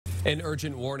An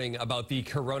urgent warning about the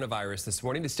coronavirus this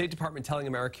morning. The State Department telling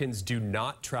Americans do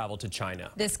not travel to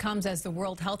China. This comes as the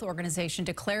World Health Organization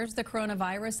declares the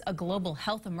coronavirus a global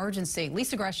health emergency.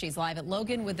 Lisa Gresci is live at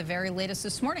Logan with the very latest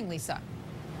this morning. Lisa.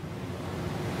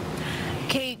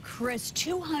 Kate, Chris,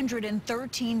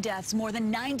 213 deaths, more than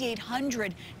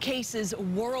 9,800 cases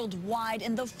worldwide,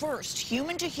 and the first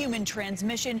human-to-human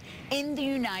transmission in the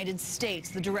United States.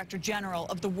 The Director General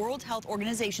of the World Health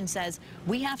Organization says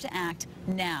we have to act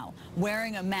now.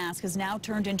 Wearing a mask has now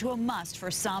turned into a must for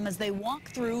some as they walk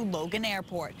through Logan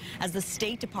Airport, as the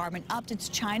State Department upped its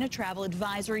China travel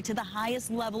advisory to the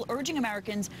highest level, urging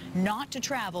Americans not to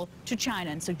travel to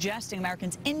China and suggesting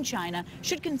Americans in China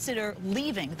should consider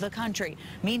leaving the country.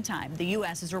 Meantime, the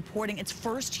U.S. is reporting its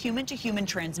first human-to-human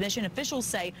transmission. Officials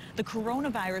say the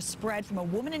coronavirus spread from a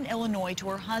woman in Illinois to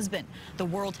her husband. The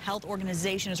World Health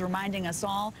Organization is reminding us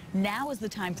all, now is the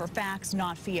time for facts,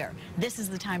 not fear. This is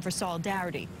the time for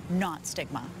solidarity, not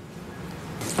stigma.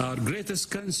 Our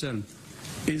greatest concern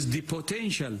is the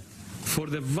potential for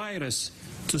the virus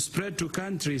to spread to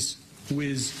countries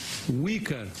with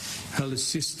weaker health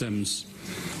systems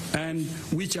and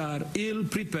which are ill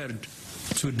prepared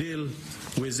to deal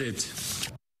with it.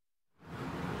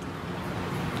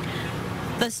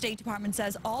 The State Department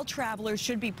says all travelers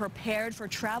should be prepared for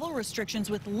travel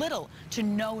restrictions with little to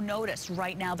no notice.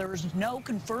 Right now, there is no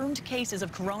confirmed cases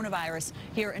of coronavirus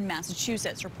here in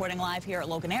Massachusetts. Reporting live here at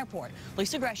Logan Airport,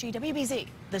 Lisa Gresci, WBZ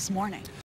This Morning.